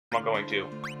I'm going to.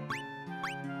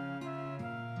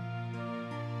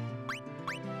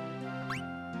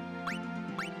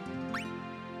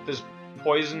 Does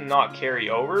poison not carry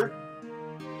over?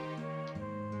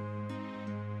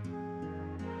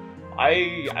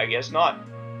 I guess not.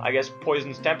 I guess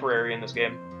poison's temporary in this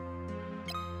game.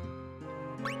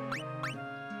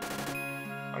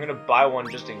 I'm gonna buy one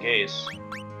just in case.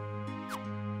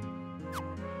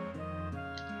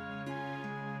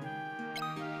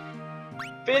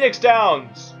 Phoenix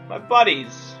Downs! My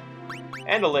buddies!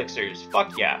 And elixirs.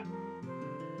 Fuck yeah.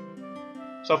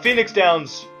 So Phoenix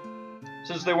Downs,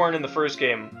 since they weren't in the first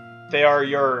game, they are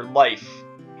your life,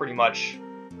 pretty much.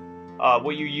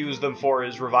 What you use them for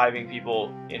is reviving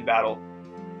people in battle.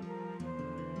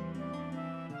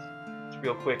 Just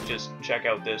real quick, just check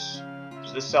out this.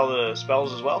 Does this sell the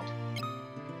spells as well?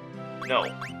 No.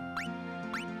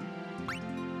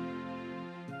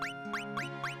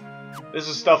 This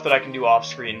is stuff that I can do off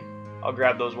screen. I'll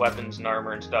grab those weapons and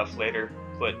armor and stuff later,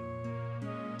 but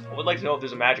I would like to know if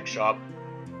there's a magic shop.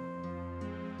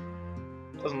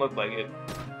 Doesn't look like it.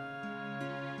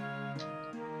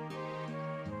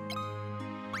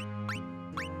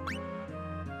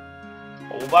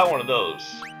 Well, we'll buy one of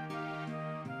those.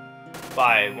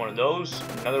 Buy one of those,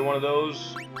 another one of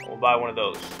those, we'll buy one of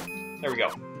those. There we go.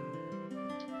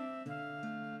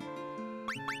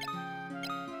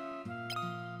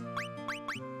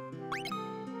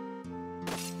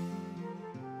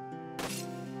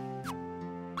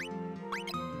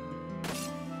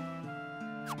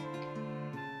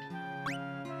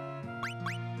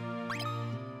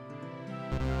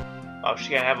 Oh, she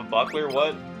can't have a buckler?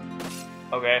 What?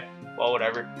 Okay, well,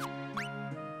 whatever.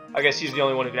 I guess he's the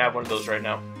only one who can have one of those right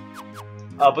now.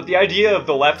 But the idea of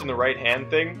the left and the right hand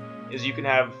thing is you can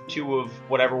have two of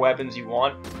whatever weapons you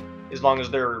want, as long as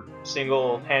they're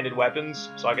single-handed weapons.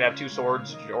 So I could have two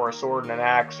swords, or a sword and an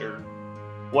axe, or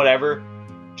whatever,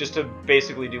 just to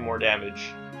basically do more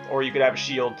damage. Or you could have a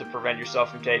shield to prevent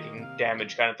yourself from taking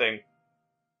damage, kind of thing.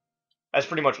 That's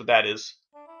pretty much what that is.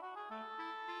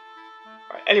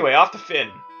 Alright, anyway, off to Finn,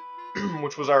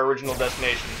 which was our original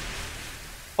destination.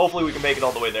 Hopefully we can make it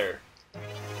all the way there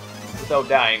without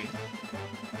dying.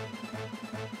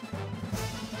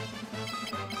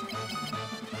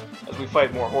 As we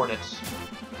fight more hornets.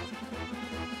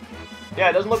 Yeah,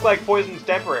 it doesn't look like poison's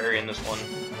temporary in this one,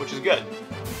 which is good.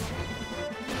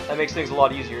 That makes things a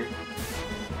lot easier.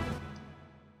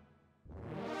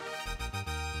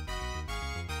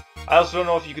 I also don't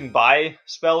know if you can buy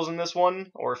spells in this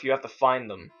one, or if you have to find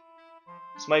them.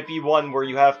 This might be one where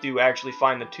you have to actually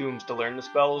find the tombs to learn the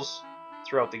spells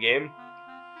throughout the game.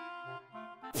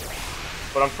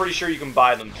 But I'm pretty sure you can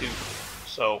buy them too,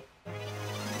 so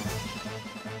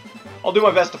I'll do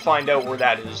my best to find out where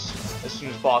that is as soon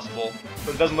as possible.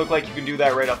 But it doesn't look like you can do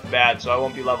that right off the bat, so I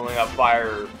won't be leveling up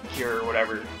Fire or Cure or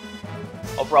whatever.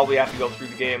 I'll probably have to go through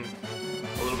the game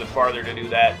a little bit farther to do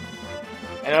that.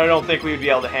 And I don't think we would be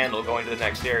able to handle going to the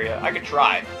next area. I could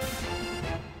try.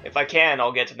 If I can,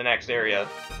 I'll get to the next area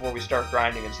before we start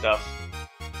grinding and stuff.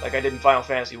 Like I did in Final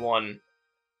Fantasy 1.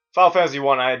 Final Fantasy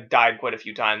 1, I had died quite a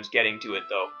few times getting to it,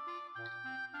 though.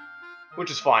 Which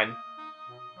is fine.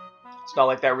 It's not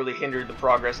like that really hindered the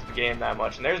progress of the game that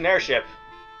much. And there's an airship.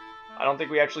 I don't think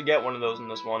we actually get one of those in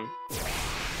this one.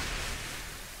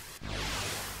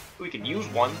 We could use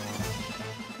one.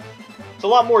 It's a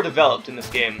lot more developed in this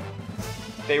game.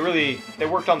 They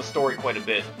worked on the story quite a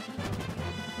bit.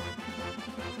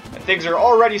 And things are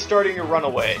already starting to run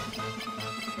away.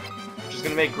 Which is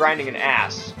going to make grinding an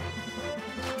ass.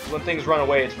 When things run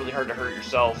away, it's really hard to hurt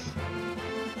yourself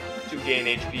to gain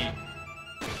HP.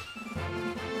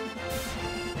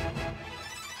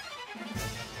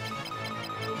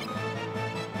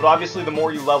 But obviously the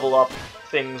more you level up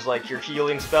things like your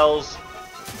healing spells,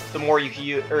 the more you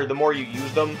heal, or the more you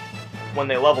use them, when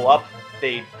they level up,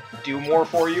 they do more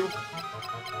for you.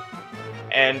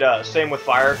 And same with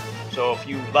fire. So if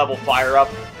you level fire up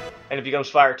and it becomes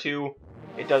fire 2,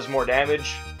 it does more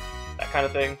damage. That kind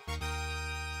of thing.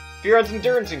 Firan's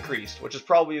endurance increased, which is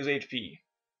probably his HP.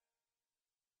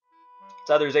 It's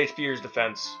either his HP or his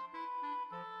defense.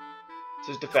 It's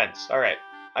his defense. Alright.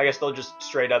 I guess they'll just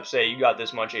straight up say, you got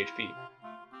this much HP.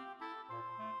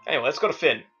 Anyway, let's go to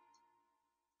Finn.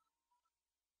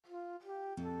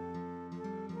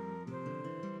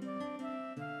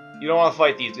 You don't want to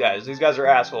fight these guys. These guys are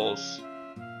assholes.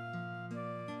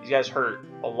 These guys hurt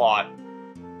a lot.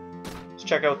 Let's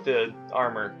check out the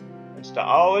armor and stuff.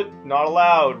 Oh, it's not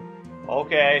allowed.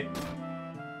 Okay.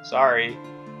 Sorry.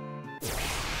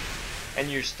 And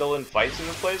you're still in fights in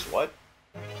this place? What?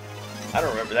 I don't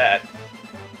remember that.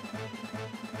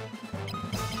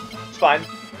 It's fine.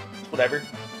 It's whatever.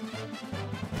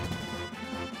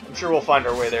 I'm sure we'll find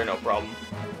our way there, no problem.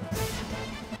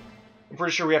 I'm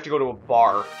pretty sure we have to go to a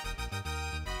bar.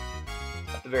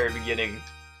 At the very beginning.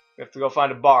 We have to go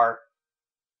find a bar.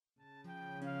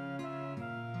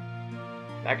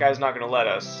 That guy's not gonna let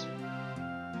us.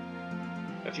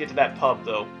 We have to get to that pub,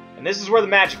 though. And this is where the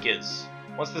magic is.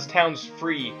 Once this town's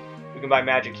free, we can buy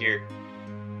magic here.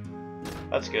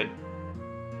 That's good.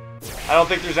 I don't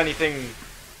think there's anything...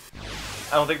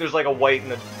 I don't think there's like a white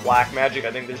and a black magic.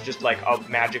 I think there's just like a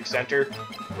magic center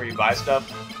where you buy stuff.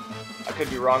 I could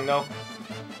be wrong, though.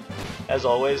 As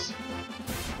always.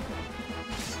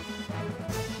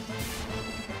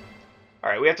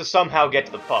 Alright, we have to somehow get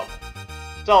to the pub.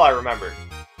 That's all I remember.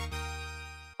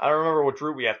 I don't remember which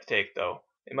route we have to take, though.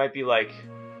 It might be like...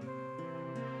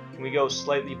 Can we go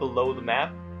slightly below the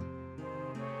map?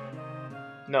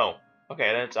 No.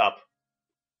 Okay, then it's up.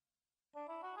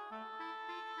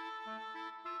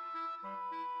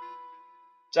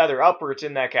 It's either up or it's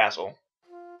in that castle.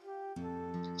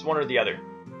 It's one or the other.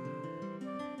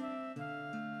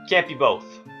 Can't be both.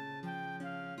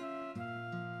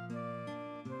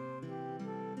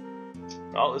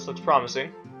 Oh, this looks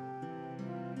promising.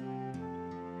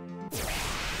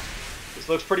 This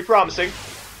looks pretty promising.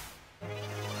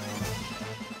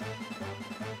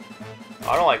 Oh,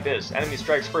 I don't like this. Enemy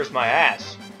strikes first, my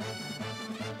ass.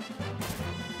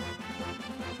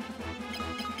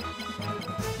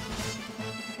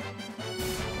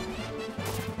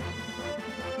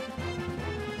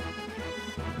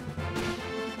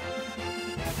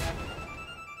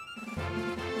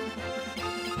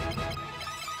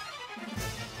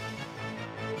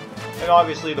 And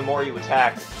obviously, the more you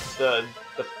attack, the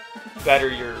better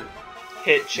your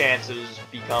hit chances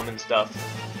become and stuff.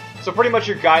 So pretty much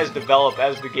your guys develop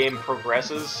as the game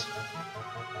progresses,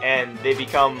 and they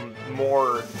become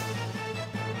more...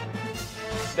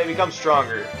 They become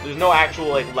stronger. There's no actual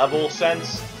like level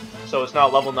sense, so it's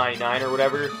not level 99 or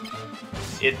whatever.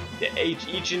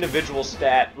 Each individual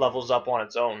stat levels up on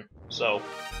its own, so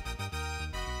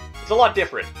it's a lot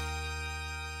different.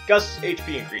 Gus'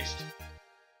 HP increased.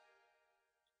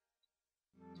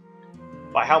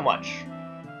 By how much?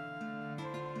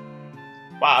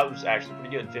 Wow, that was actually pretty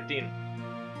good. 15.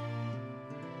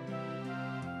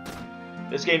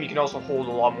 This game you can also hold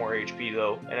a lot more HP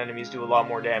though, and enemies do a lot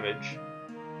more damage.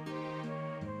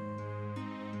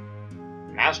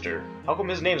 Master? How come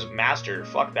his name's Master?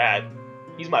 Fuck that.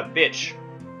 He's my bitch.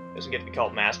 Doesn't get to be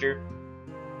called Master.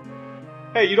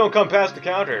 Hey, you don't come past the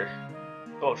counter.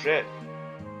 Bullshit.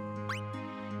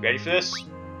 Ready for this?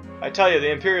 I tell you,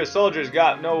 the Imperial soldiers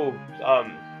got no,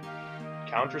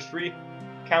 counters free?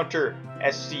 Counter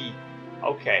SC.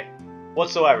 Okay.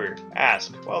 Whatsoever.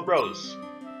 Ask. Wild Rose.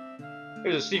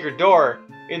 There's a secret door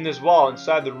in this wall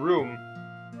inside the room.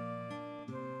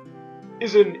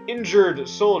 Is an injured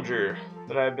soldier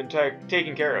that I have been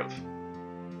taking care of.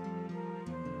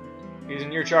 He's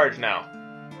in your charge now.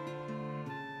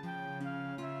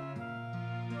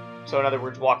 So in other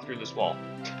words, walk through this wall.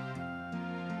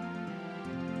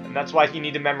 And that's why you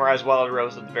need to memorize Wild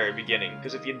Rose at the very beginning,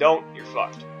 because if you don't, you're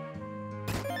fucked.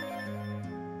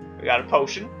 We got a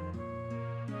potion.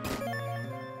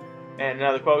 And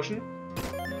another potion.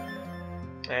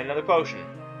 And another potion.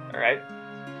 Alright.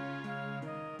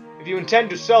 If you intend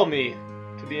to sell me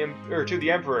to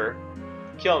the Emperor,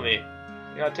 kill me.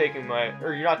 You're not taking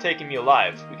me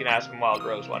alive. We can ask him Wild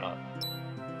Rose, why not?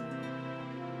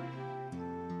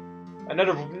 I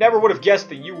never would have guessed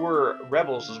that you were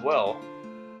rebels as well.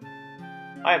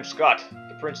 I am Scott,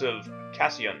 the Prince of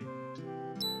Kas'ion.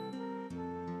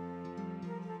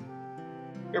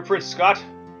 You're Prince Scott.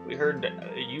 We heard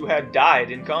you had died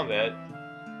in combat.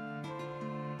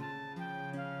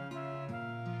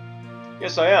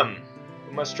 Yes, I am.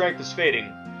 But my strength is fading.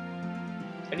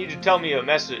 I need you to tell me a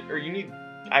message, or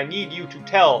I need you to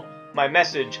tell my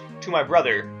message to my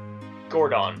brother,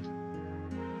 Gordon.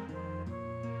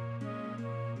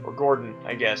 Or Gordon,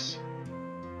 I guess.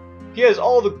 He has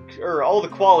all the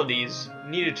qualities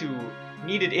needed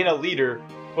in a leader,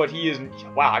 but he is...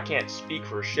 Wow, I can't speak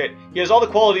for shit. He has all the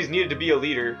qualities needed to be a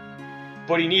leader,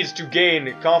 but he needs to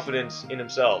gain confidence in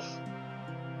himself.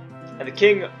 And the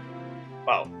king...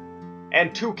 Wow.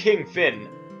 And to King Finn,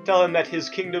 tell him that his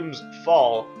kingdom's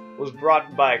fall was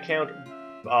brought by Count...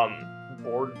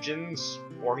 Borgians?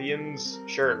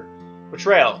 Sure.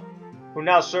 Betrayal, who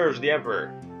now serves the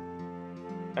Emperor.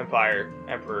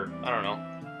 Emperor, I don't know.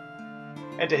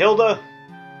 And to Hilda,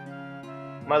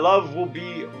 my love will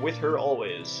be with her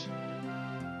always.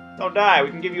 Don't die,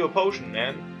 we can give you a potion,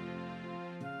 man.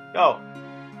 No,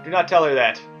 do not tell her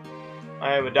that.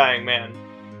 I am a dying man.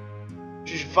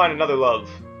 She should find another love.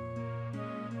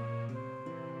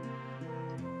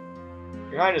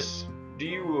 Your Highness, do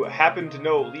you happen to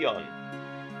know Leon?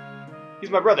 He's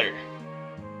my brother.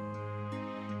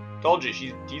 Told you,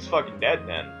 he's fucking dead,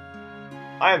 man.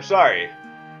 I am sorry,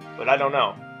 but I don't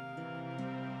know.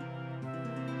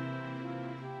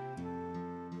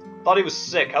 Thought he was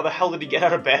sick. How the hell did he get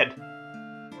out of bed?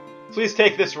 Please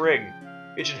take this ring.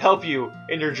 It should help you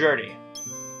in your journey.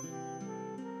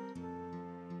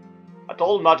 I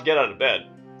told him not to get out of bed.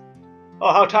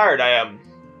 Oh, how tired I am.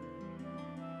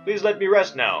 Please let me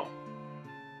rest now.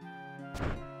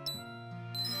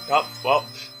 Oh, well,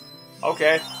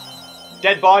 okay.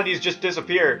 Dead bodies just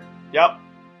disappear. Yep,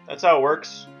 that's how it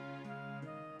works.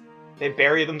 They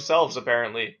bury themselves,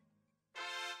 apparently.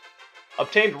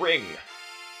 Obtained ring.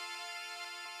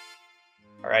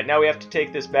 Alright, now we have to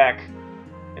take this back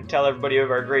and tell everybody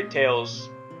of our great tales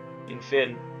in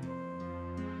Finn.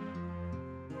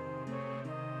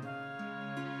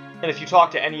 And if you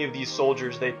talk to any of these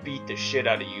soldiers, they beat the shit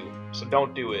out of you, so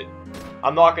don't do it.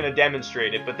 I'm not going to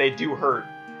demonstrate it, but they do hurt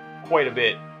quite a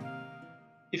bit.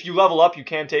 If you level up, you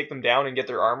can take them down and get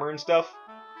their armor and stuff,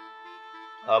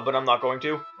 but I'm not going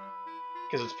to,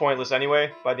 because it's pointless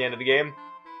anyway by the end of the game.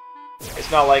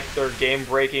 It's not like they're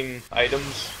game-breaking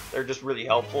items, they're just really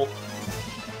helpful.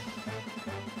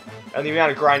 And the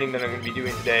amount of grinding that I'm going to be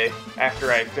doing today,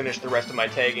 after I finish the rest of my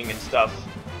tagging and stuff,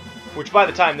 which by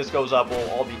the time this goes up will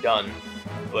all be done,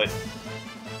 but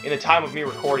in the time of me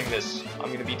recording this, I'm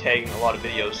going to be tagging a lot of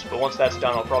videos, but once that's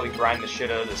done, I'll probably grind the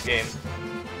shit out of this game,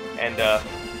 and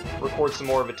record some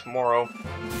more of it tomorrow,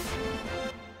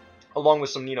 along with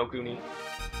some Ni no Kuni.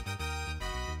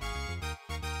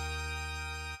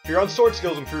 Your on sword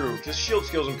skills improved, his shield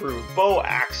skills improved, bow,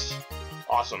 axe,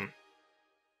 awesome.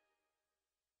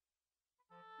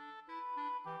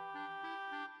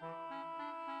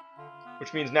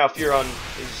 Which means now Furon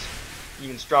is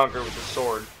even stronger with his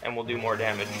sword and will do more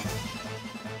damage.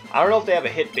 I don't know if they have a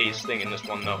hit-based thing in this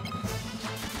one, though.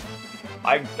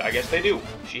 I guess they do.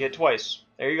 She hit twice.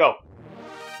 There you go.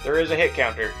 There is a hit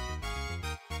counter.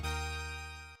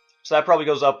 So that probably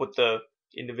goes up with the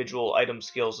individual item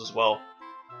skills as well.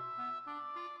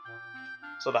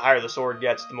 So the higher the sword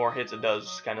gets, the more hits it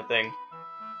does, kind of thing.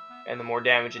 And the more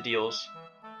damage it deals.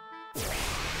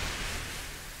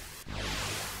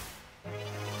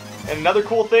 And another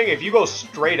cool thing, if you go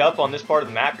straight up on this part of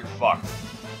the map, you're fucked.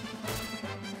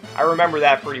 I remember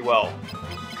that pretty well.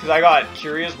 Because I got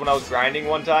curious when I was grinding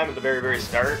one time at the very, very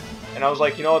start. And I was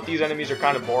like, you know what, these enemies are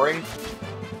kind of boring.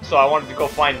 So I wanted to go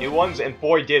find new ones, and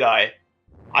boy did I.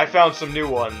 I found some new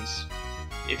ones.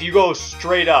 If you go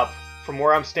straight up from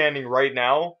where I'm standing right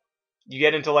now, you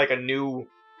get into like a new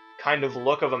kind of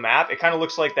look of a map. It kind of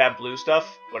looks like that blue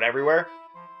stuff, but everywhere.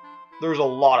 There's a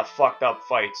lot of fucked up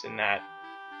fights in that.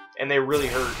 And they really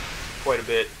hurt quite a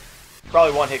bit.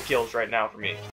 Probably one-hit kills right now for me.